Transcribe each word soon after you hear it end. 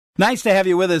Nice to have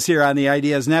you with us here on the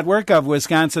Ideas Network of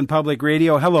Wisconsin Public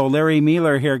Radio. Hello, Larry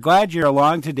Mueller here. Glad you're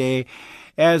along today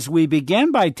as we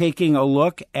begin by taking a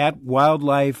look at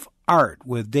wildlife art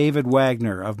with David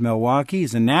Wagner of Milwaukee.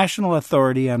 He's a national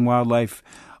authority on wildlife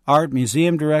art,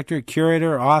 museum director,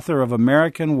 curator, author of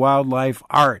American Wildlife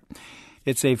Art.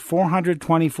 It's a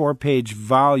 424-page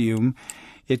volume.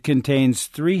 It contains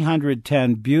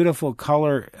 310 beautiful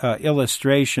color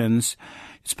illustrations.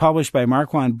 It's published by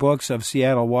Marquand Books of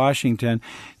Seattle, Washington.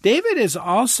 David is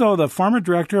also the former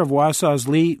director of Wausau's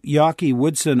Lee Yawkey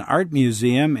Woodson Art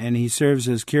Museum, and he serves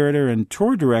as curator and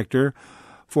tour director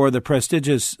for the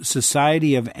prestigious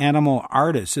Society of Animal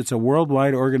Artists. It's a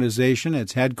worldwide organization.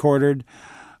 It's headquartered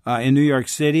in New York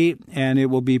City, and it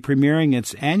will be premiering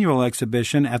its annual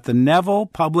exhibition at the Neville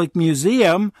Public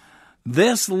Museum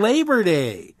this Labor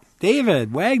Day.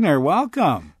 David Wagner,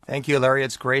 welcome. Thank you, Larry.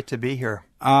 It's great to be here.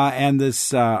 And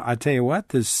this, I tell you what,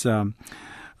 this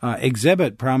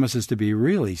exhibit promises to be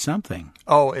really something.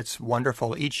 Oh, it's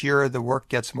wonderful. Each year the work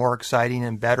gets more exciting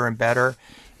and better.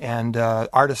 And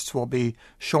artists will be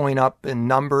showing up in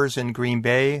numbers in Green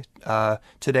Bay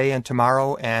today and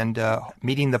tomorrow, and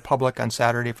meeting the public on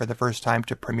Saturday for the first time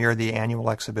to premiere the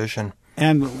annual exhibition.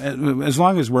 And as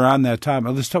long as we're on that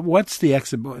topic, what's the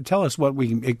exhibit? Tell us what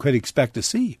we could expect to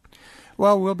see.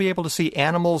 Well, we'll be able to see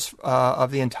animals of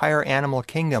the entire animal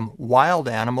kingdom, wild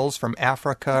animals from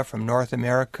Africa, from North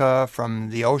America,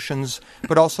 from the oceans,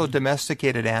 but also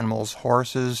domesticated animals,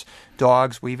 horses,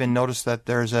 dogs. We even noticed that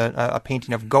there's a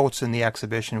painting of goats in the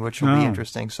exhibition, which will be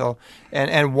interesting. So,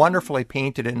 and wonderfully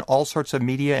painted in all sorts of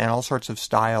media and all sorts of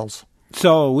styles.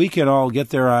 So we can all get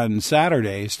there on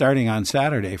Saturday, starting on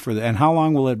Saturday. And how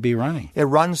long will it be running? It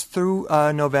runs through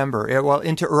November,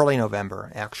 into early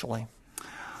November, actually.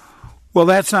 Well,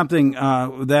 that's something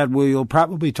that we'll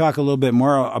probably talk a little bit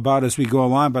more about as we go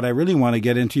along, but I really want to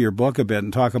get into your book a bit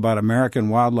and talk about American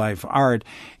wildlife art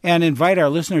and invite our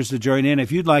listeners to join in.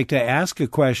 If you'd like to ask a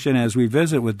question as we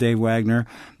visit with Dave Wagner,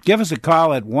 give us a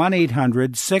call at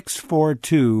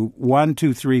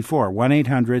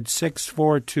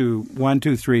 1-800-642-1234,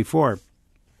 1-800-642-1234.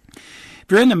 If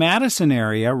you're in the Madison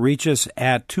area, reach us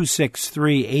at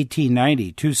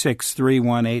 263-1890,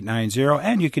 263-1890,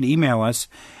 and you can email us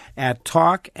at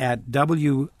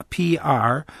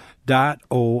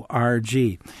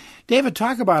talk@wpr.org. David,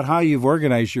 talk about how you've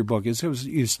organized your book.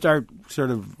 You start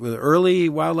sort of with early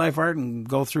wildlife art and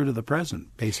go through to the present,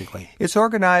 basically. It's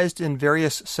organized in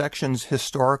various sections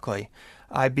historically.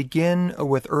 I begin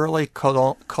with early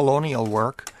colonial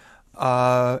work,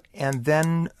 and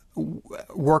then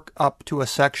work up to a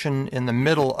section in the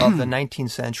middle of the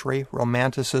 19th century,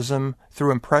 Romanticism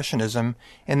through Impressionism,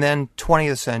 and then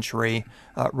 20th century,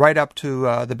 right up to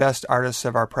the best artists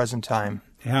of our present time.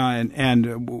 Yeah,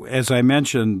 and as I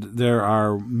mentioned, there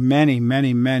are many,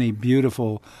 many, many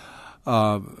beautiful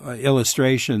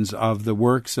illustrations of the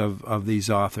works of these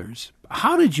authors.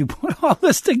 How did you put all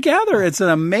this together? It's an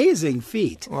amazing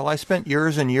feat. Well, I spent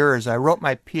years and years. I wrote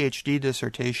my PhD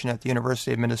dissertation at the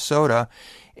University of Minnesota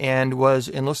and was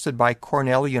enlisted by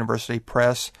Cornell University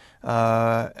Press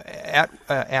after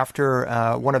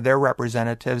one of their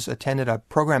representatives attended a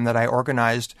program that I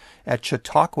organized at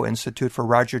Chautauqua Institute for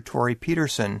Roger Tory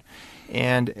Peterson.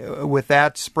 And with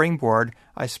that springboard,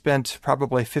 I spent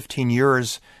probably 15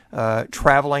 years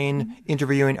traveling,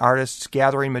 interviewing artists,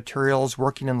 gathering materials,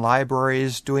 working in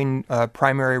libraries, doing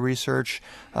primary research,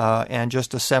 and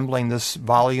just assembling this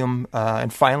volume.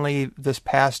 And finally, this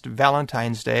past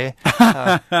Valentine's Day,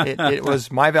 it was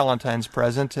my Valentine's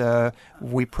present.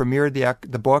 We premiered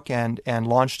the book and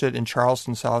launched it in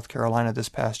Charleston, South Carolina this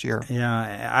past year.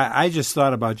 Yeah, I just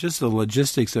thought about just the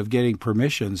logistics of getting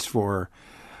permissions for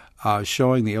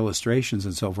showing the illustrations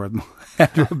and so forth.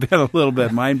 Had to have been a little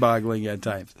bit mind-boggling at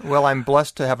times. Well, I'm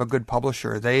blessed to have a good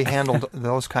publisher. They handled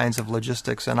those kinds of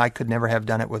logistics, and I could never have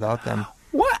done it without them.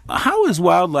 How is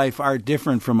wildlife art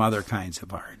different from other kinds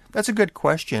of art? That's a good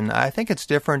question. I think it's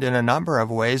different in a number of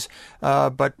ways,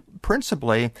 but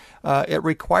principally, it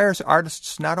requires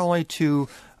artists not only to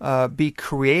be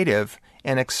creative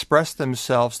and express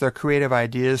themselves, their creative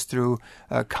ideas, through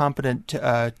competent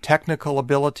technical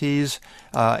abilities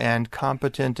and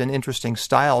competent and interesting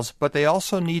styles. But they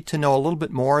also need to know a little bit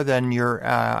more than your,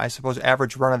 I suppose,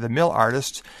 average run-of-the-mill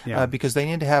artists, because they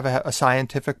need to have a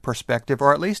scientific perspective,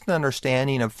 or at least an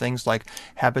understanding of things like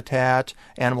habitat,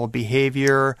 animal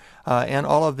behavior, and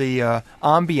all of the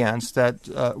ambience that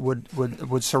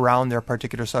would surround their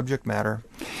particular subject matter.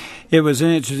 It was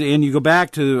interesting, and you go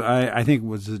back to, I think it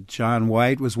was John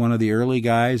White was one of the early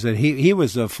guys, that he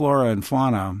was a flora and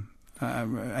fauna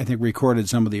I think, recorded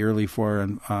some of the early flora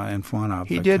and fauna.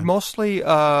 He did mostly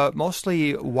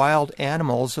wild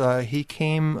animals. He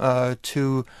came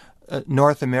to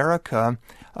North America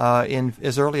in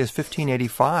as early as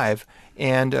 1585,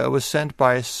 and was sent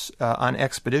on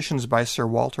expeditions by Sir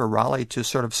Walter Raleigh to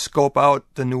sort of scope out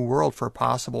the New World for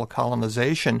possible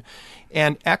colonization.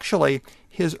 And actually,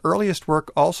 his earliest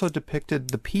work also depicted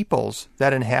the peoples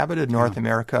that inhabited North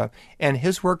America, and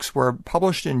his works were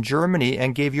published in Germany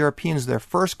and gave Europeans their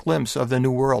first glimpse of the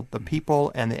New World, the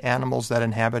people and the animals that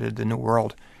inhabited the New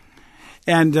World.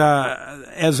 And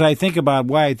as I think about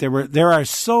White, there are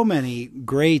so many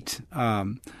great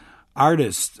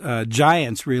artists,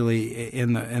 giants really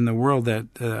in the world that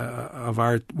of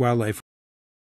art, wildlife